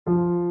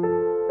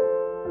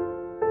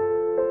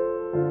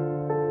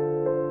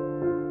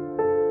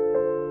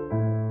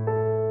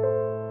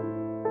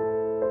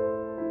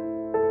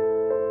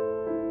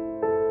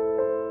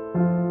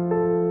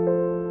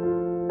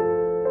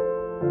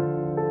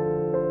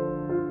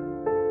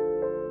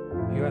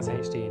Who has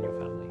HD in your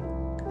family?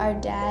 Our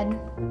dad.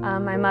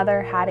 My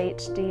mother had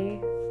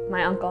HD,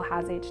 my uncle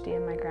has HD,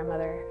 and my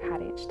grandmother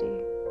had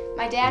HD.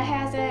 My dad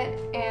has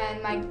it,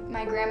 and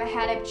my grandma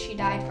had it, but she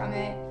died from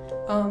it.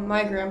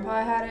 My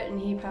grandpa had it and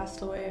he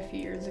passed away a few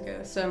years ago,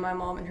 so my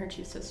mom and her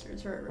two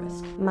sisters are at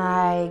risk.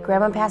 My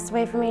grandma passed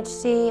away from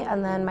HD,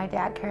 and then my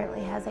dad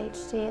currently has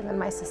HD, and then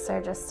my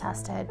sister just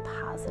tested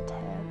positive.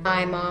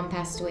 My mom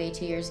passed away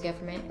 2 years ago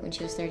from it when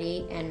she was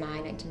 38, and my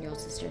 19-year-old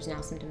sister is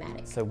now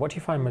symptomatic. So what do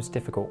you find most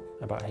difficult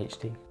about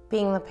HD?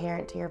 Being the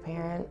parent to your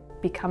parent.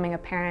 Becoming a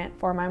parent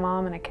for my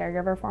mom and a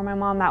caregiver for my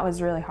mom, that was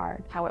really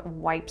hard. How it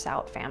wipes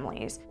out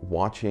families.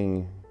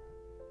 Watching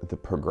the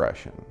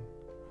progression.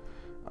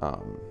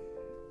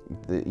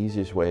 The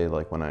easiest way,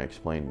 like when I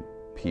explained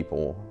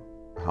people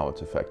how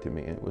it's affected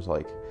me, it was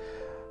like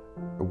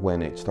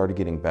when it started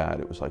getting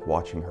bad, it was like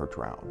watching her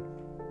drown.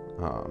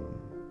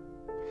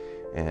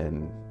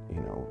 And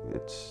you know,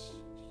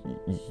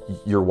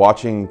 you're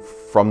watching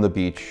from the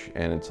beach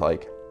and it's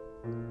like,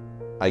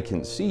 I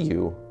can see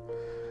you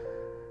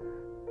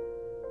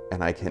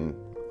and I can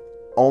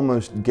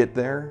almost get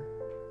there,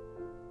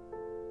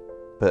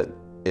 but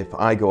if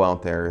I go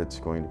out there, it's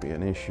going to be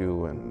an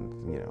issue,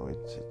 and you know,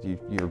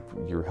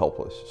 you're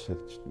helpless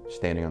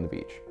standing on the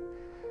beach.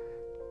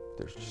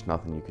 There's just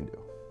nothing you can do.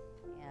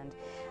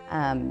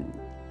 And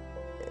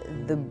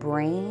the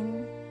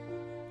brain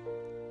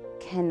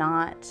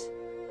cannot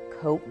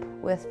cope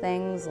with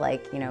things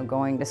like, you know,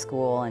 going to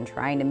school and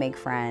trying to make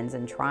friends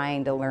and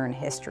trying to learn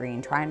history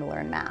and trying to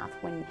learn math.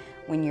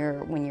 When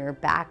you're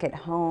back at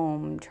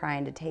home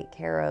trying to take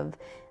care of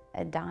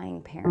a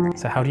dying parent.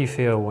 So how do you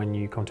feel when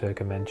you come to a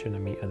convention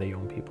and meet other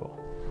young people?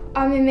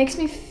 It makes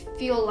me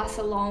feel less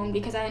alone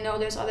because I know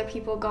there's other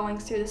people going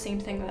through the same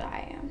thing that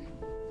I am.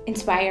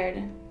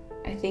 Inspired.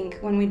 I think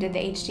when we did the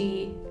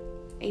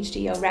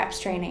HDYO reps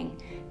training,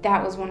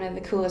 that was one of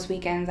the coolest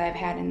weekends I've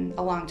had in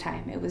a long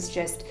time. It was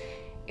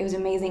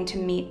amazing to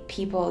meet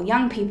people,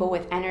 young people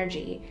with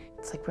energy.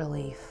 It's like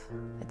relief.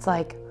 It's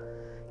like,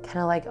 kind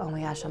of like, oh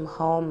my gosh, I'm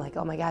home. Like,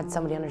 oh my God,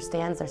 somebody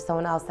understands. There's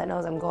someone else that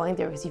knows I'm going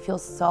through, because you feel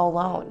so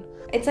alone.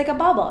 It's like a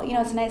bubble, you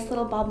know, it's a nice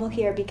little bubble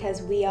here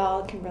because we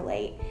all can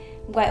relate.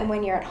 But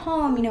when you're at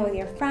home, you know, with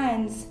your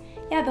friends,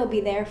 yeah, they'll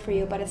be there for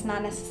you, but it's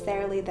not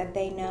necessarily that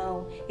they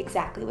know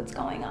exactly what's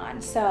going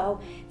on. So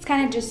it's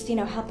kind of just, you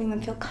know, helping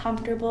them feel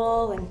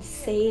comfortable and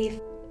safe.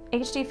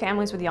 HD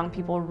families with young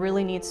people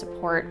really need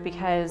support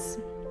because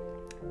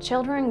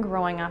children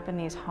growing up in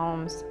these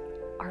homes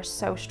are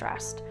so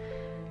stressed.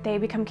 They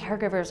become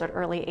caregivers at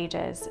early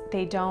ages.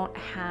 They don't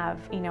have,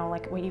 you know,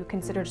 like what you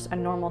consider just a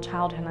normal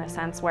childhood in a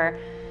sense, where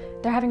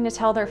they're having to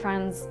tell their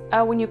friends,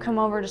 oh, when you come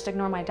over, just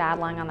ignore my dad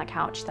lying on the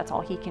couch. That's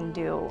all he can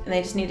do. And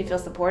they just need to feel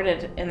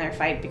supported in their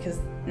fight, because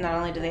not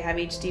only do they have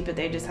HD, but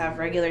they just have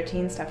regular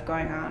teen stuff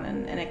going on,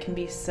 and it can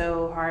be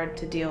so hard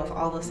to deal with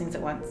all those things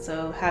at once.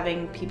 So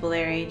having people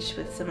their age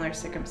with similar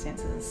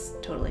circumstances is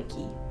totally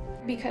key.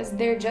 Because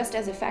they're just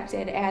as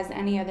affected as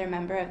any other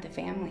member of the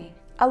family.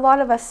 A lot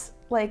of us,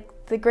 like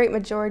the great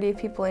majority of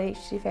people in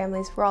HD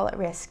families, we're all at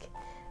risk.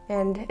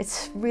 And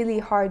it's really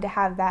hard to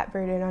have that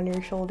burden on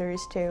your shoulders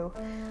too.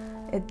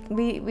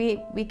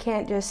 We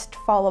can't just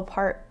fall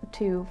apart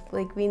too.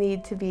 Like, we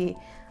need to be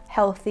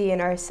healthy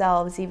in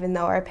ourselves even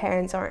though our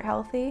parents aren't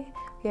healthy.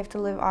 We have to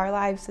live our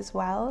lives as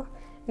well.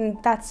 And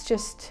that's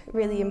just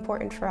really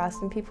important for us,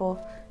 and people,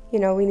 you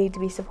know, we need to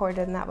be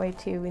supported in that way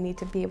too. We need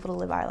to be able to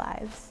live our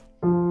lives.